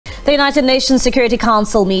The United Nations Security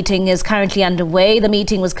Council meeting is currently underway. The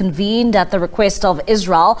meeting was convened at the request of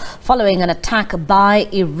Israel following an attack by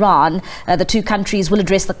Iran. The two countries will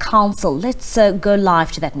address the council. Let's go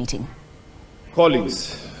live to that meeting.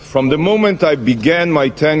 Colleagues, from the moment I began my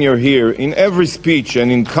tenure here, in every speech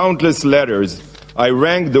and in countless letters, I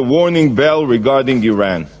rang the warning bell regarding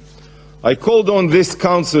Iran. I called on this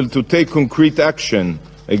council to take concrete action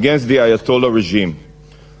against the Ayatollah regime.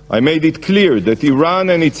 I made it clear that Iran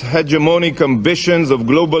and its hegemonic ambitions of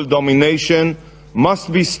global domination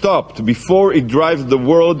must be stopped before it drives the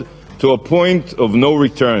world to a point of no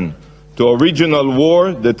return, to a regional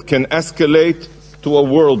war that can escalate to a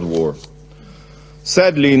world war.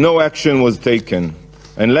 Sadly, no action was taken,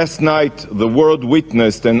 and last night the world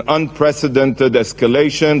witnessed an unprecedented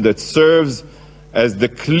escalation that serves as the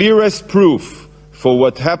clearest proof for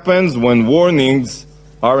what happens when warnings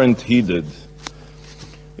aren't heeded.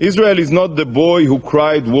 Israel is not the boy who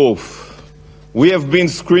cried wolf. We have been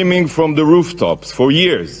screaming from the rooftops for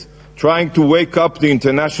years, trying to wake up the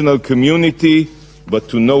international community, but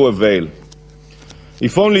to no avail.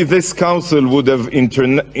 If only this council would have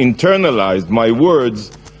internalized my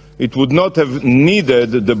words, it would not have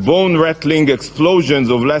needed the bone-rattling explosions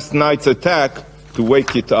of last night's attack to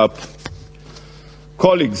wake it up.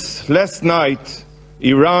 Colleagues, last night,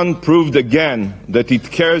 Iran proved again that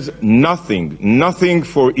it cares nothing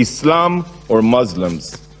for Islam or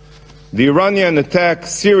Muslims. The Iranian attack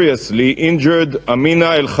seriously injured Amina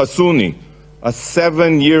al-Khassouni, a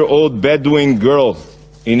 7-year-old Bedouin girl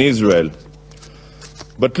in Israel.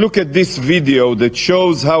 But look at this video that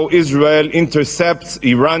shows how Israel intercepts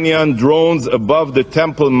Iranian drones above the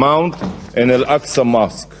Temple Mount and Al-Aqsa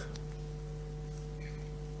Mosque.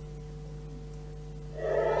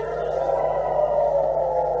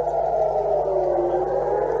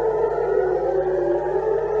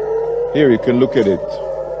 Here, you can look at it.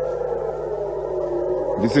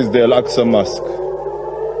 This is the Al-Aqsa Mosque.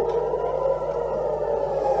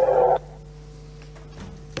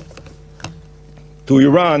 To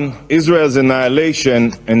Iran, Israel's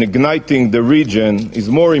annihilation and igniting the region is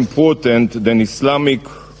more important than Islamic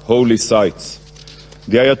holy sites.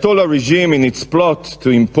 The Ayatollah regime, in its plot to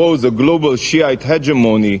impose a global Shiite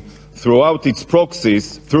hegemony through its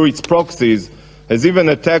proxies, has even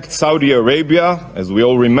attacked Saudi Arabia, as we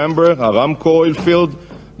all remember, Aramco oil field,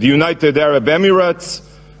 the United Arab Emirates,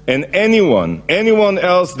 and anyone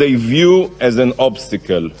else they view as an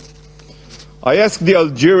obstacle. I asked the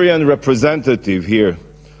Algerian representative here,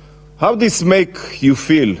 how does this make you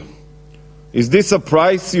feel? Is this a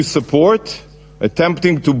price you support,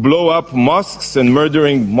 attempting to blow up mosques and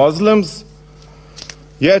murdering Muslims?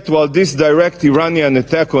 Yet, while this direct Iranian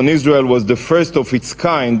attack on Israel was the first of its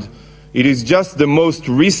kind, it is just the most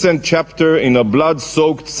recent chapter in a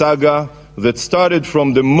blood-soaked saga that started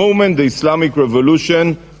from the moment the Islamic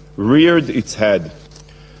Revolution reared its head.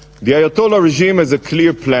 The Ayatollah regime has a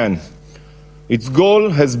clear plan. Its goal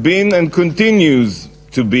has been and continues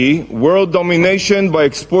to be world domination by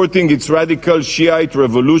exporting its radical Shiite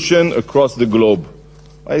revolution across the globe.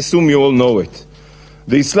 I assume you all know it.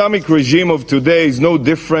 The Islamic regime of today is no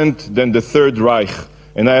different than the Third Reich,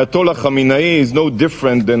 and Ayatollah Khamenei is no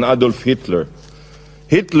different than Adolf Hitler.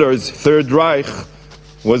 Hitler's Third Reich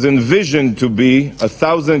was envisioned to be a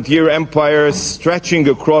 1,000-year empire stretching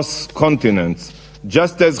across continents,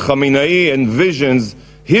 just as Khamenei envisions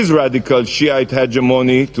his radical Shiite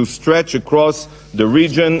hegemony to stretch across the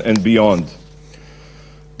region and beyond.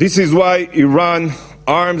 This is why Iran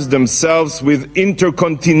arms themselves with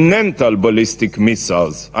intercontinental ballistic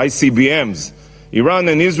missiles, ICBMs. Iran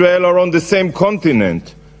and Israel are on the same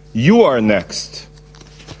continent. You are next.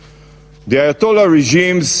 The Ayatollah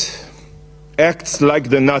regimes acts like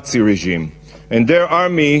the Nazi regime, and their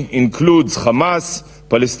army includes Hamas,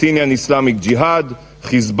 Palestinian Islamic Jihad,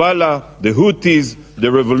 Hezbollah, the Houthis,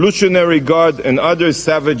 the Revolutionary Guard, and other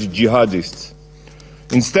savage jihadists.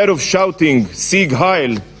 Instead of shouting Sieg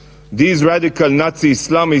Heil, these radical Nazi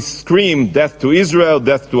Islamists scream death to Israel,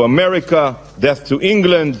 death to America, death to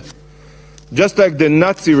England. Just like the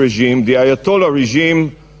Nazi regime, the Ayatollah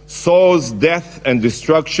regime sows death and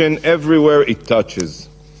destruction everywhere it touches.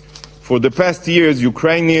 For the past years,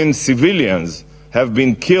 Ukrainian civilians have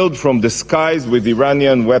been killed from the skies with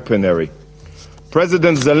Iranian weaponry.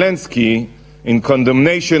 President Zelensky, in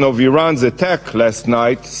condemnation of Iran's attack last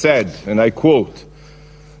night, said, and I quote,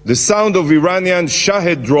 "The sound of Iranian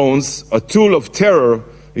Shahed drones, a tool of terror,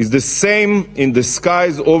 is the same in the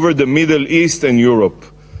skies over the Middle East and Europe.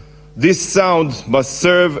 This sound must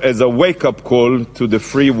serve as a wake-up call to the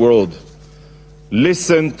free world.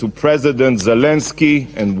 Listen to President Zelensky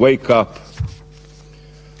and wake up."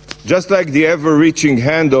 Just like the ever-reaching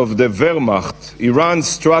hand of the Wehrmacht, Iran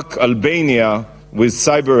struck Albania with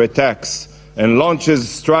cyber attacks and launches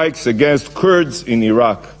strikes against Kurds in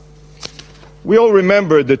Iraq. We all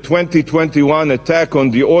remember the 2021 attack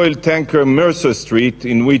on the oil tanker Mercer Street,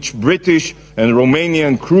 in which British and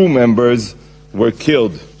Romanian crew members were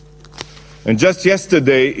killed. And just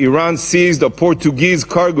yesterday, Iran seized a Portuguese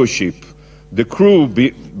cargo ship. The crew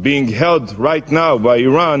being held right now by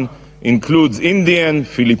Iran includes Indian,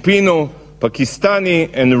 Filipino, Pakistani,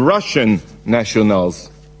 and Russian nationals.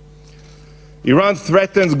 Iran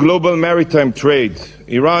threatens global maritime trade.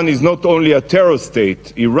 Iran is not only a terror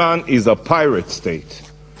state, Iran is a pirate state.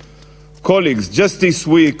 Colleagues, just this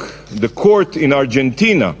week, the court in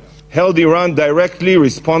Argentina held Iran directly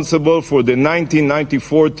responsible for the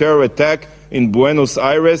 1994 terror attack in Buenos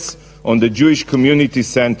Aires on the Jewish Community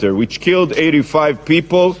Center, which killed 85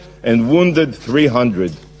 people and wounded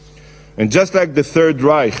 300. And just like the Third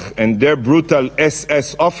Reich and their brutal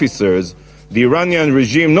SS officers, the Iranian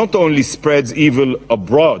regime not only spreads evil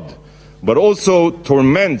abroad, but also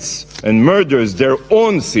torments and murders their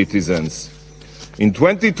own citizens. In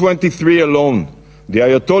 2023 alone, the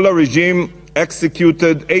Ayatollah regime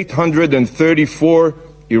executed 834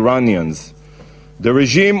 Iranians. The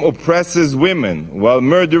regime oppresses women while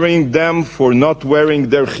murdering them for not wearing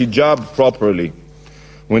their hijab properly.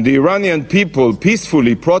 When the Iranian people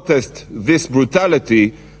peacefully protest this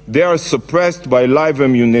brutality, they are suppressed by live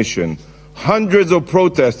ammunition. Hundreds of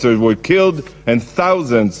protesters were killed and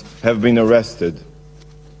thousands have been arrested.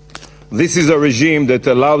 This is a regime that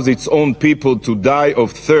allows its own people to die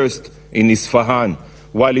of thirst in Isfahan,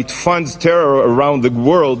 while it funds terror around the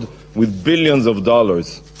world with billions of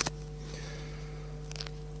dollars.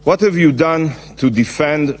 What have you done to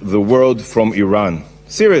defend the world from Iran?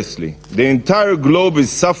 Seriously, the entire globe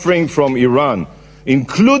is suffering from Iran,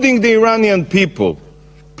 including the Iranian people.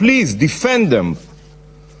 Please defend them.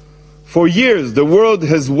 For years, the world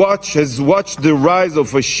has watched the rise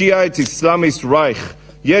of a Shiite Islamist Reich.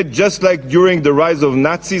 Yet, just like during the rise of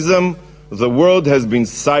Nazism, the world has been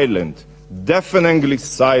silent, deafeningly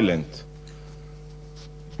silent.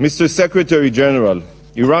 Mr. Secretary General,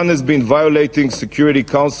 Iran has been violating Security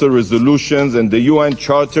Council resolutions and the UN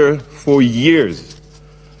Charter for years.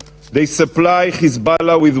 They supply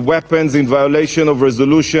Hezbollah with weapons in violation of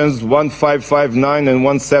resolutions 1559 and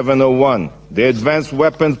 1701. They advance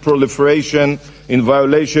weapons proliferation in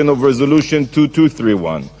violation of resolution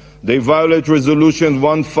 2231. They violate resolutions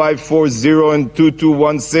 1540 and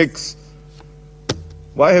 2216.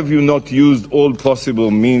 Why have you not used all possible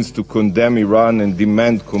means to condemn Iran and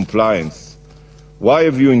demand compliance? Why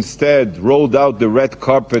have you instead rolled out the red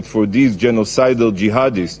carpet for these genocidal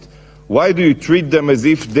jihadists? Why do you treat them as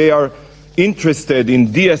if they are interested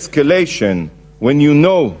in de-escalation when you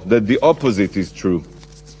know that the opposite is true?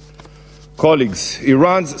 Colleagues,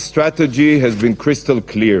 Iran's strategy has been crystal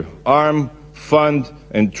clear: arm, fund,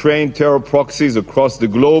 and train terror proxies across the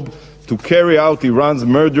globe to carry out Iran's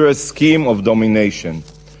murderous scheme of domination.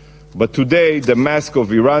 But today, the mask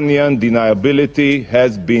of Iranian deniability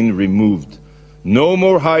has been removed. No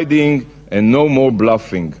more hiding and no more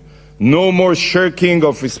bluffing. No more shirking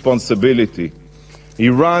of responsibility.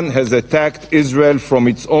 Iran has attacked Israel from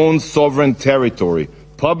its own sovereign territory,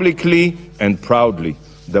 publicly and proudly.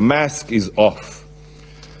 The mask is off.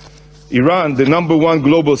 Iran, the #1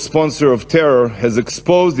 global sponsor of terror, has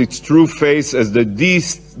exposed its true face as the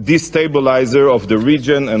destabilizer of the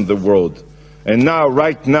region and the world. And now,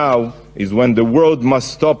 right now, is when the world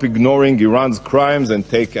must stop ignoring Iran's crimes and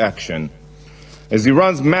take action. As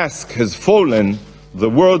Iran's mask has fallen, the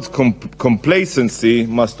world's complacency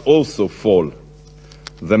must also fall.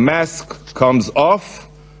 The mask comes off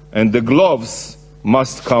and the gloves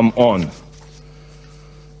must come on.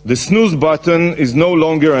 The snooze button is no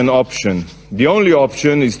longer an option. The only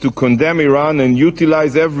option is to condemn Iran and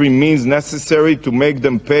utilize every means necessary to make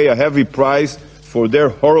them pay a heavy price for their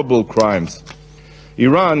horrible crimes.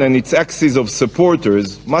 Iran and its axis of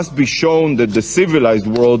supporters must be shown that the civilized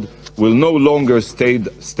world will no longer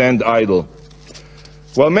stand idle.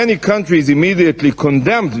 While many countries immediately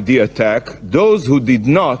condemned the attack, those who did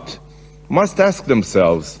not must ask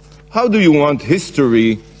themselves, how do you want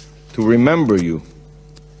history to remember you?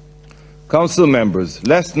 Council members,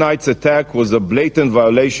 last night's attack was a blatant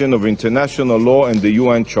violation of international law and the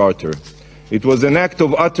UN Charter. It was an act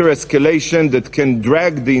of utter escalation that can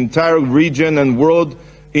drag the entire region and world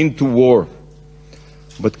into war.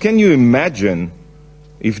 But can you imagine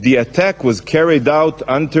if the attack was carried out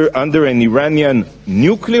under an Iranian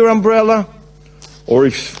nuclear umbrella? Or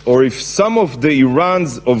if some of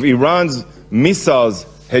Iran's missiles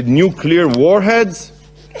had nuclear warheads?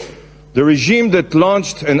 The regime that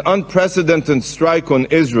launched an unprecedented strike on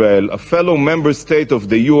Israel, a fellow member state of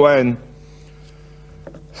the UN,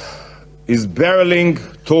 is barreling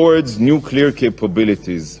towards nuclear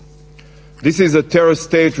capabilities. This is a terror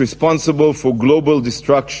state responsible for global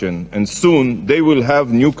destruction, and soon they will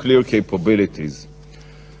have nuclear capabilities.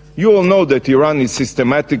 You all know that Iran is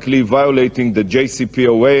systematically violating the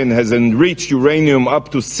JCPOA and has enriched uranium up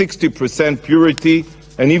to 60% purity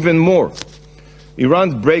and even more.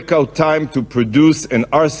 Iran's breakout time to produce an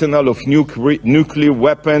arsenal of nuclear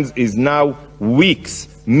weapons is now weeks,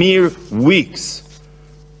 mere weeks.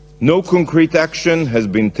 No concrete action has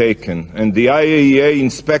been taken, and the IAEA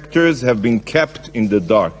inspectors have been kept in the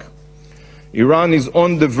dark. Iran is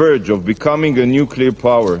on the verge of becoming a nuclear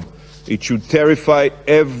power. It should terrify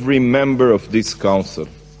every member of this council.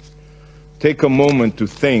 Take a moment to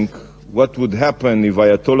think what would happen if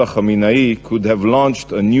Ayatollah Khamenei could have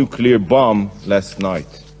launched a nuclear bomb last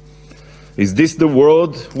night. Is this the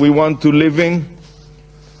world we want to live in?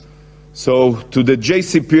 So, to the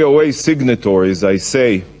JCPOA signatories, I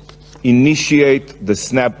say, initiate the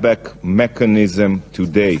snapback mechanism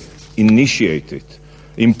today. Initiate it.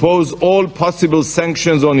 Impose all possible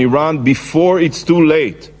sanctions on Iran before it's too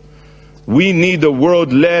late. We need a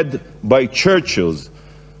world led by Churchills,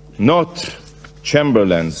 not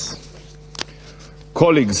Chamberlains.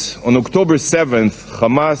 Colleagues, on October 7th,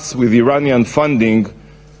 Hamas, with Iranian funding,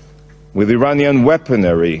 with Iranian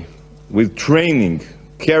weaponry, with training,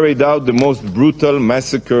 carried out the most brutal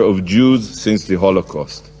massacre of Jews since the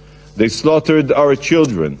Holocaust. They slaughtered our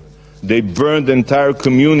children. They burned entire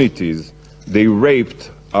communities. They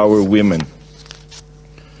raped our women.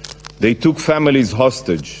 They took families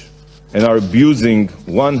hostage and are abusing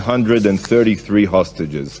 133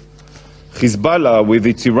 hostages. Hezbollah, with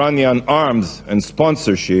its Iranian arms and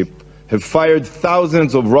sponsorship, have fired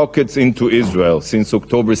thousands of rockets into Israel since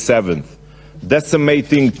October 7th,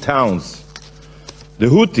 decimating towns. The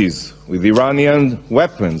Houthis, with Iranian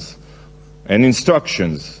weapons and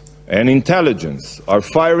instructions and intelligence, are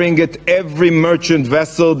firing at every merchant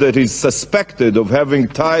vessel that is suspected of having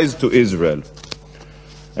ties to Israel.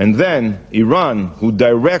 And then Iran, who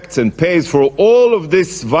directs and pays for all of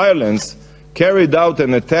this violence, carried out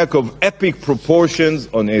an attack of epic proportions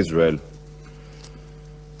on Israel.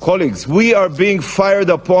 Colleagues, we are being fired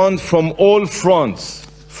upon from all fronts,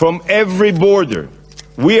 from every border.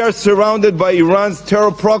 We are surrounded by Iran's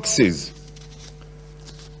terror proxies.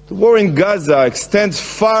 The war in Gaza extends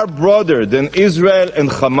far broader than Israel and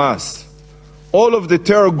Hamas. All of the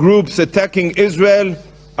terror groups attacking Israel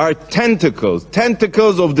are tentacles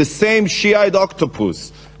of the same Shiite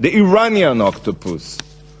octopus, the Iranian octopus.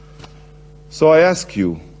 So I ask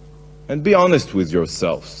you, and be honest with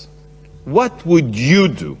yourselves, what would you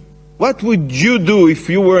do? What would you do if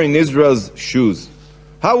you were in Israel's shoes?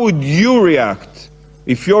 How would you react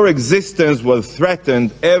if your existence was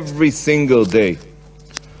threatened every single day?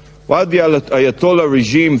 While the Ayatollah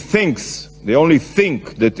regime thinks, they only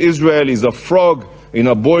think, that Israel is a frog in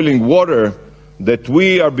a boiling water, that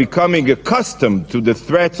we are becoming accustomed to the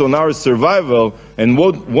threats on our survival and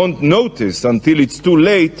won't notice until it's too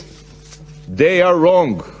late, they are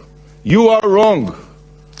wrong. You are wrong.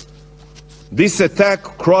 This attack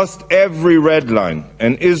crossed every red line,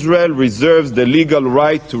 and Israel reserves the legal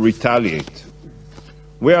right to retaliate.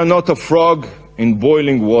 We are not a frog in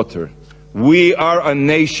boiling water. We are a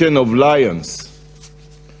nation of lions.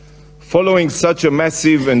 Following such a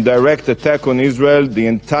massive and direct attack on Israel, the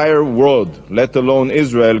entire world, let alone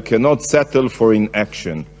Israel, cannot settle for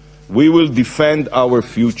inaction. We will defend our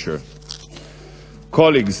future.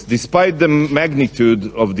 Colleagues, despite the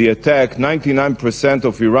magnitude of the attack, 99%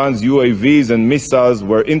 of Iran's UAVs and missiles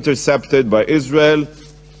were intercepted by Israel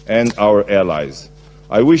and our allies.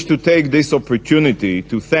 I wish to take this opportunity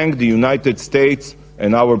to thank the United States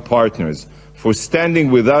and our partners for standing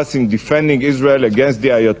with us in defending Israel against the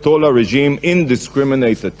Ayatollah regime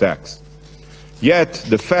indiscriminate attacks. Yet,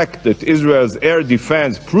 the fact that Israel's air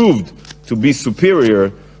defense proved to be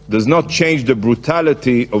superior does not change the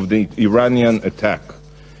brutality of the Iranian attack.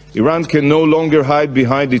 Iran can no longer hide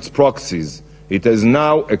behind its proxies. It has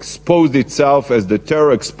now exposed itself as the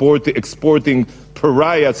terror exporting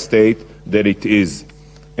pariah state that it is,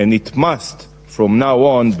 and it must, from now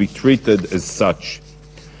on, be treated as such.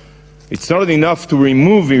 It's not enough to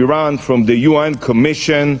remove Iran from the UN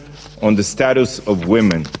Commission on the Status of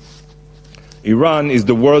Women. Iran is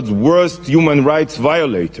the world's worst human rights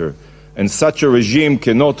violator, and such a regime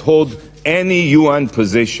cannot hold any UN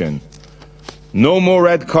position. No more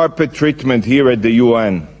red carpet treatment here at the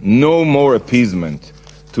UN. No more appeasement.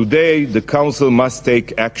 Today, the Council must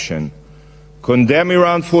take action. Condemn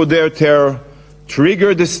Iran for their terror,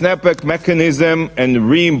 trigger the snapback mechanism and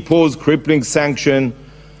reimpose crippling sanction,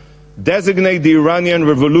 designate the Iranian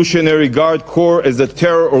Revolutionary Guard Corps as a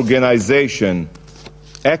terror organization.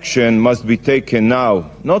 Action must be taken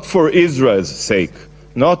now, not for Israel's sake,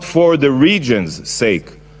 not for the region's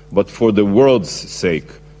sake, but for the world's sake.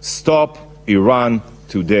 Stop Iran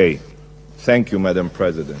today. Thank you, Madam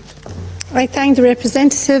President. I thank the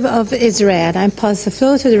representative of Israel and pass the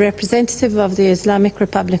floor to the representative of the Islamic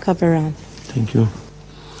Republic of Iran. Thank you.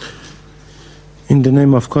 In the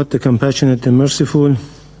name of God, the compassionate and merciful,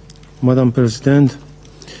 Madam President,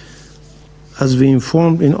 as we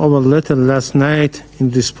informed in our letter last night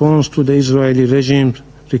in response to the Israeli regime's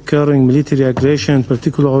recurring military aggression,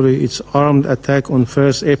 particularly its armed attack on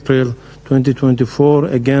 1st April 2024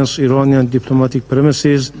 against Iranian diplomatic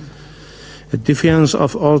premises, a defiance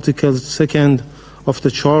of Article 2 of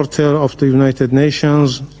the Charter of the United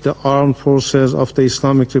Nations, the armed forces of the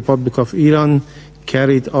Islamic Republic of Iran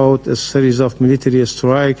carried out a series of military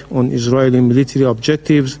strikes on Israeli military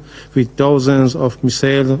objectives with dozens of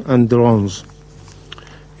missiles and drones.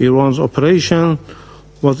 Iran's operation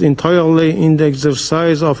was entirely in the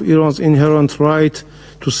exercise of Iran's inherent right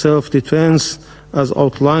to self-defense as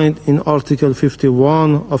outlined in Article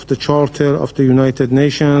 51 of the Charter of the United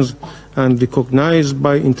Nations and recognized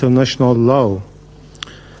by international law.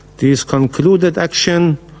 This concluded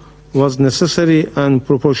action was necessary and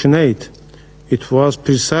proportionate. It was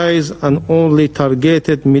precise and only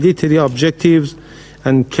targeted military objectives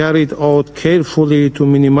and carried out carefully to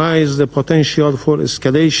minimize the potential for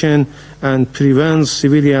escalation and prevent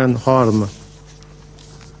civilian harm.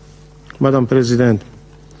 Madam President,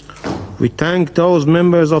 we thank those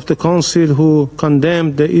members of the Council who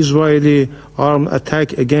condemned the Israeli armed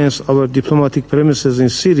attack against our diplomatic premises in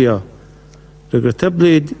Syria.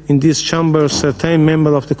 Regrettably, in this chamber, certain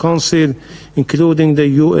members of the Council, including the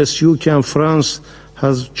US, UK and France,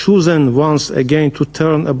 has chosen once again to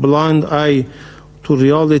turn a blind eye to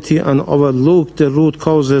reality and overlook the root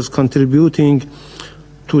causes contributing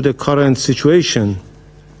to the current situation.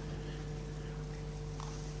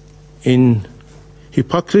 In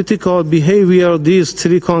hypocritical behavior, these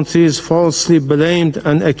three countries falsely blamed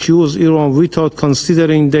and accused Iran without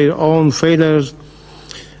considering their own failures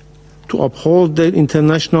to uphold their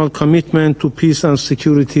international commitment to peace and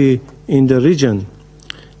security in the region.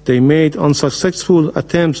 They made unsuccessful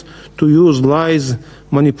attempts to use lies,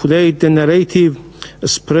 manipulate the narrative,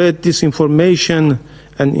 spread disinformation,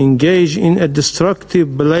 and engage in a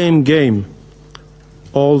destructive blame game.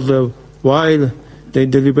 All the while, they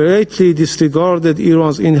deliberately disregarded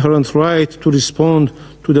Iran's inherent right to respond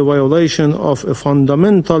to the violation of a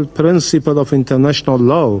fundamental principle of international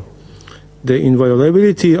law, the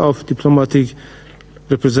inviolability of diplomatic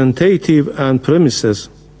representative and premises.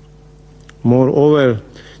 Moreover,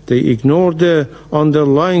 they ignored the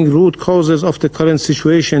underlying root causes of the current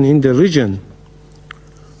situation in the region.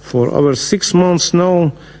 For over 6 months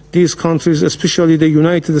now, these countries, especially the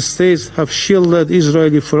United States, have shielded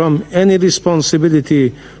Israel from any responsibility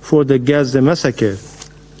for the Gaza massacre,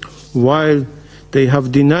 while they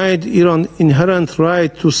have denied Iran inherent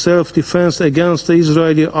right to self-defense against the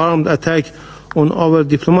Israeli armed attack on our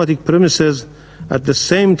diplomatic premises. At the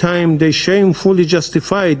same time, they shamefully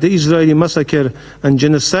justified the Israeli massacre and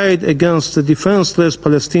genocide against the defenseless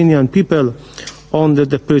Palestinian people under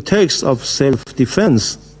the pretext of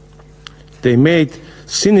self-defense. They made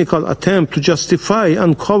cynical attempt to justify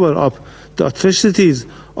and cover up the atrocities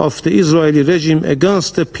of the Israeli regime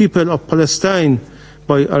against the people of Palestine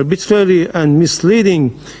by arbitrary and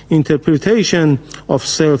misleading interpretation of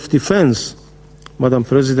self-defense. Madam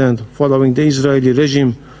President, following the Israeli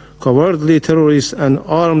regime cowardly terrorist and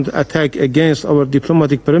armed attack against our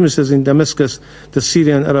diplomatic premises in Damascus, the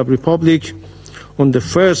Syrian Arab Republic, on the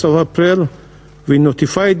 1st of April, we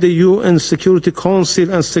notified the UN Security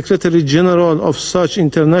Council and Secretary General of such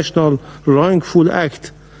international wrongful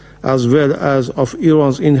act, as well as of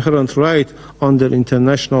Iran's inherent right under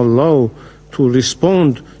international law to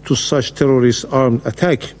respond to such terrorist armed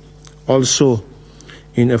attack. Also,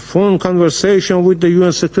 in a phone conversation with the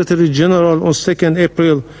UN Secretary General on 2nd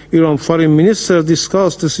April, Iran Foreign Minister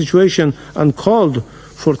discussed the situation and called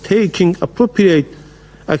for taking appropriate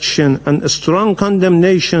action and a strong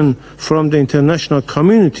condemnation from the international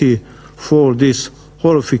community for this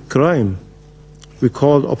horrific crime. We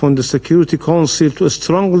called upon the Security Council to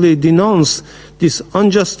strongly denounce this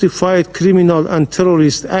unjustified criminal and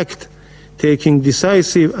terrorist act, taking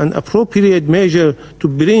decisive and appropriate measures to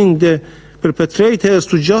bring the perpetrators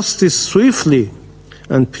to justice swiftly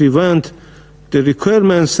and prevent the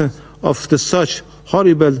requirements of such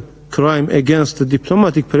horrible crime against the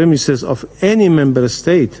diplomatic premises of any member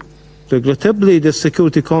state. Regrettably, the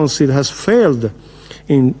Security Council has failed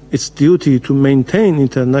in its duty to maintain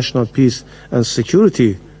international peace and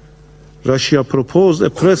security. Russia proposed a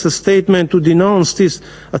press statement to denounce this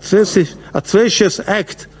atrocious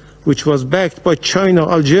act, which was backed by China,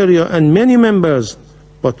 Algeria, and many members,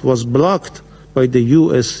 but was blocked by the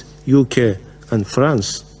US, UK, and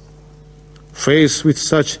France. Faced with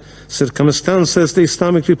such circumstances, the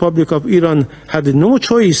Islamic Republic of Iran had no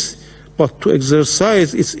choice but to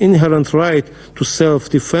exercise its inherent right to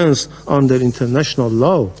self-defense under international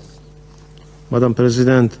law. Madam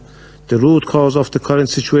President, the root cause of the current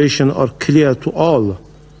situation are clear to all.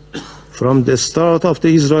 From the start of the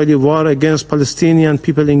Israeli war against Palestinian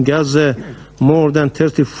people in Gaza, more than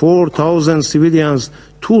 34,000 civilians,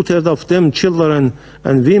 two-thirds of them children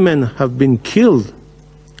and women, have been killed.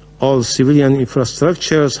 All civilian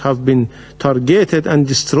infrastructures have been targeted and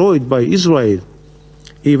destroyed by Israel.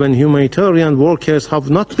 Even humanitarian workers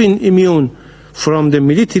have not been immune from the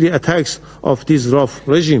military attacks of this rough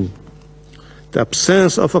regime. The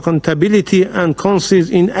absence of accountability and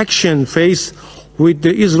conscious inaction faced with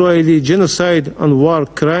the Israeli genocide and war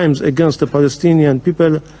crimes against the Palestinian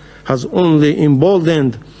people has only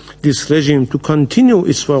emboldened this regime to continue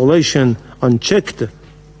its violation unchecked.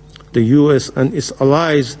 The US and its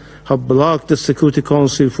allies have blocked the Security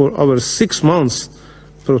Council for over 6 months,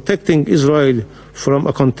 protecting Israel from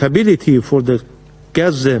accountability for the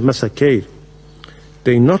Gaza massacre.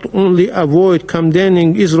 They not only avoid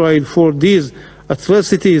condemning Israel for these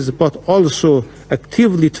atrocities, but also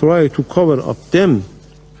actively try to cover up them.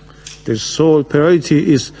 Their sole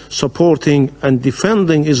priority is supporting and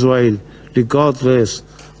defending Israel, regardless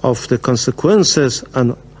of the consequences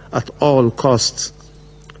and at all costs.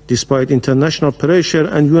 Despite international pressure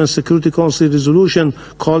and UN Security Council resolution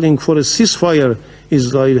calling for a ceasefire,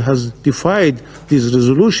 Israel has defied this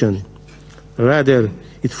resolution. Rather,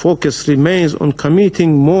 its focus remains on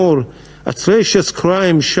committing more atrocious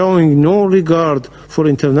crimes, showing no regard for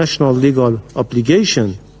international legal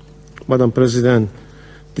obligation. Madam President,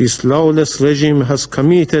 this lawless regime has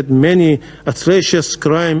committed many atrocious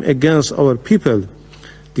crimes against our people.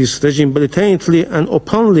 This regime blatantly and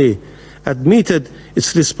openly admitted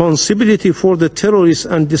its responsibility for the terrorist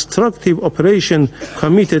and destructive operation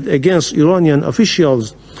committed against Iranian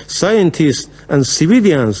officials, scientists, and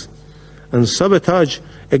civilians, and sabotage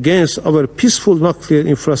against our peaceful nuclear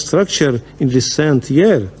infrastructure in recent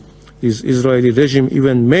years. This Israeli regime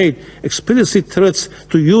even made explicit threats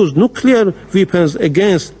to use nuclear weapons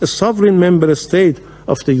against a sovereign member state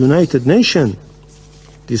of the United Nations.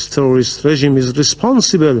 This terrorist regime is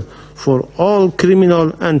responsible for all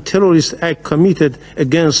criminal and terrorist acts committed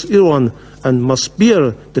against Iran and must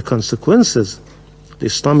bear the consequences. The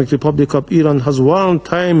Islamic Republic of Iran has warned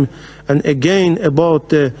time and again about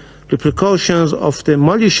the repercussions of the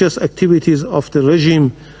malicious activities of the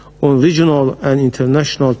regime on regional and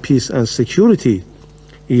international peace and security.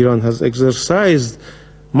 Iran has exercised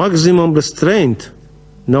maximum restraint.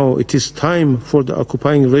 Now it is time for the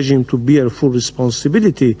occupying regime to bear full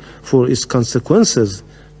responsibility for its consequences.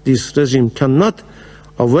 This regime cannot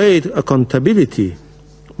avoid accountability.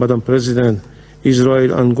 Madam President,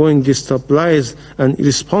 Israel's ongoing destabilized and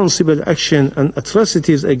irresponsible action and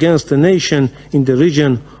atrocities against the nation in the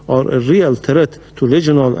region are a real threat to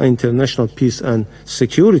regional and international peace and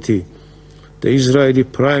security. The Israeli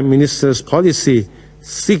Prime Minister's policy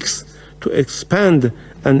seeks to expand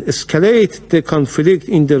and escalate the conflict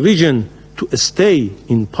in the region to stay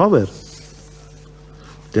in power.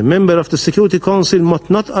 The member of the Security Council must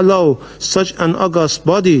not allow such an august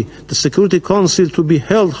body, the Security Council, to be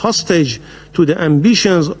held hostage to the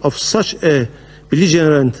ambitions of such a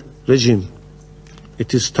belligerent regime.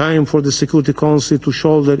 It is time for the Security Council to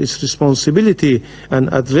shoulder its responsibility and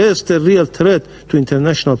address the real threat to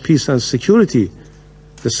international peace and security.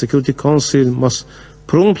 The Security Council must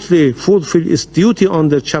promptly fulfill its duty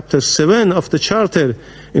under Chapter 7 of the Charter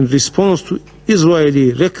in response to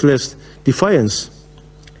Israeli reckless defiance.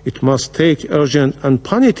 It must take urgent and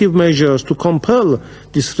punitive measures to compel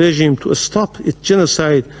this regime to stop its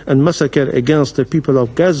genocide and massacre against the people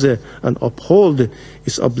of Gaza and uphold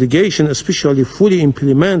its obligation, especially fully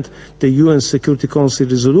implement the UN Security Council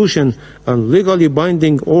resolution and legally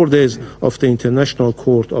binding orders of the International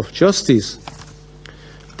Court of Justice.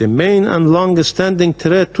 The main and long-standing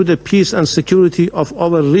threat to the peace and security of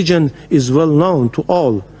our region is well known to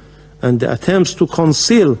all, and the attempts to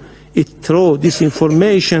conceal it through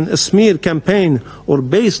disinformation, a smear campaign, or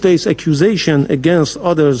baseless accusation against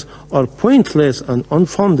others are pointless and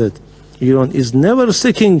unfounded. Iran is never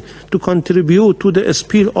seeking to contribute to the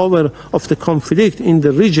spillover of the conflict in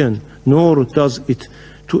the region, nor does it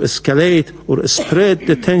to escalate or spread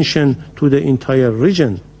the tension to the entire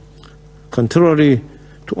region. Contrary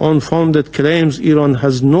to unfounded claims, Iran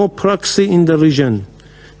has no proxy in the region.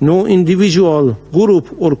 No individual,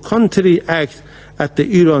 group, or country act at the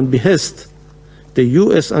Iran behest. The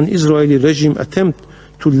US and Israeli regime attempt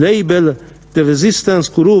to label the resistance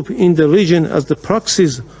group in the region as the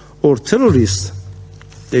proxies or terrorists.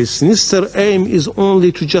 Their sinister aim is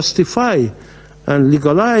only to justify and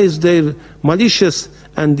legalize their malicious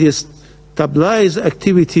and destabilize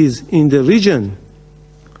activities in the region.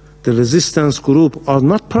 The resistance group are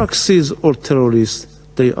not proxies or terrorists.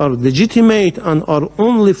 They are legitimate and are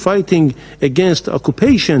only fighting against the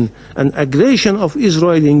occupation and aggression of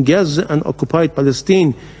Israel in Gaza and occupied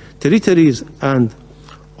Palestine territories and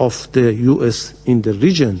of the US in the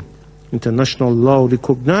region. International law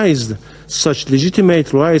recognized such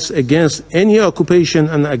legitimate rights against any occupation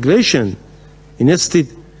and aggression. Instead,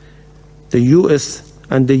 the US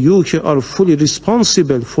and the UK are fully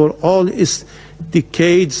responsible for all its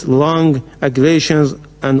decades-long aggressions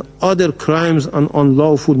and other crimes and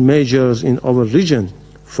unlawful measures in our region.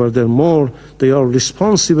 Furthermore, they are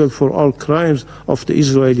responsible for all crimes of the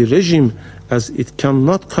Israeli regime, as it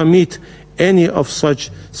cannot commit any of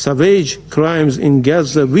such savage crimes in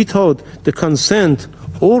Gaza without the consent,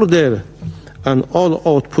 order, and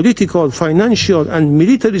all-out political, financial, and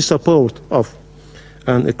military support of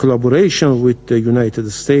and a collaboration with the United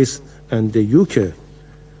States and the UK.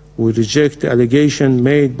 We reject the allegation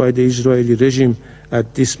made by the Israeli regime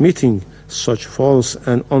at this meeting. Such false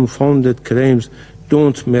and unfounded claims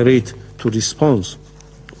don't merit to response.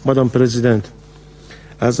 Madam President,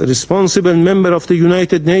 as a responsible member of the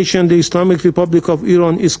United Nations, the Islamic Republic of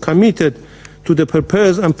Iran is committed to the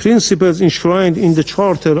purpose and principles enshrined in the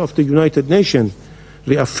Charter of the United Nations,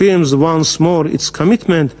 reaffirms once more its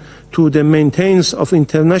commitment to the maintenance of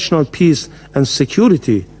international peace and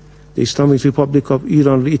security. The Islamic Republic of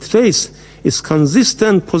Iran reiterates its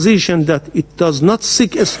consistent position that it does not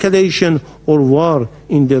seek escalation or war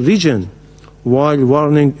in the region, while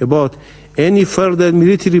warning about any further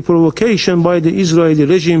military provocation by the Israeli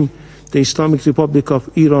regime. The Islamic Republic of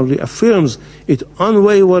Iran reaffirms its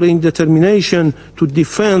unwavering determination to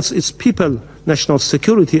defend its people, national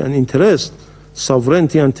security and interest,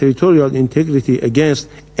 sovereignty and territorial integrity against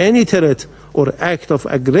any threat or act of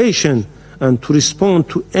aggression, and to respond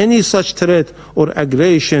to any such threat or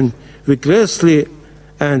aggression vigorously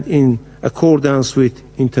and in accordance with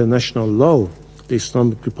international law. The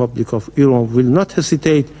Islamic Republic of Iran will not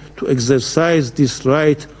hesitate to exercise this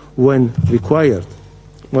right when required.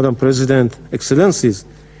 Madam President, Excellencies,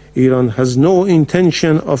 Iran has no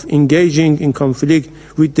intention of engaging in conflict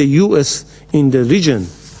with the US in the region.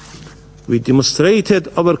 We demonstrated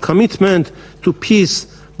our commitment to peace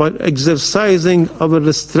by exercising our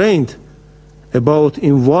restraint about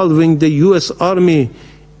involving the US Army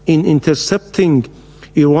in intercepting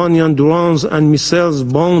Iranian drones and missiles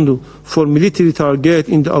bound for military targets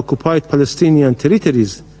in the occupied Palestinian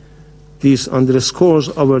territories. This underscores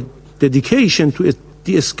our dedication to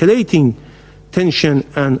de-escalating tension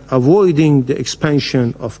and avoiding the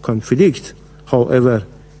expansion of conflict. However,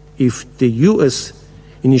 if the US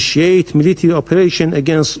initiate military operation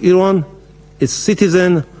against Iran, its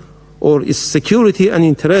citizen, or its security and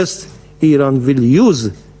interest, Iran will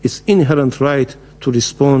use its inherent right to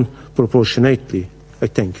respond proportionately. I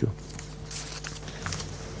thank you.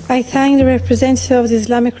 I thank the representative of the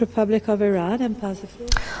Islamic Republic of Iran and pass the floor.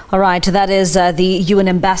 All right, that is the UN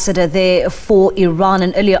ambassador there for Iran.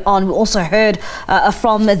 And earlier on, we also heard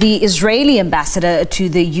from the Israeli ambassador to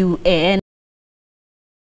the UN.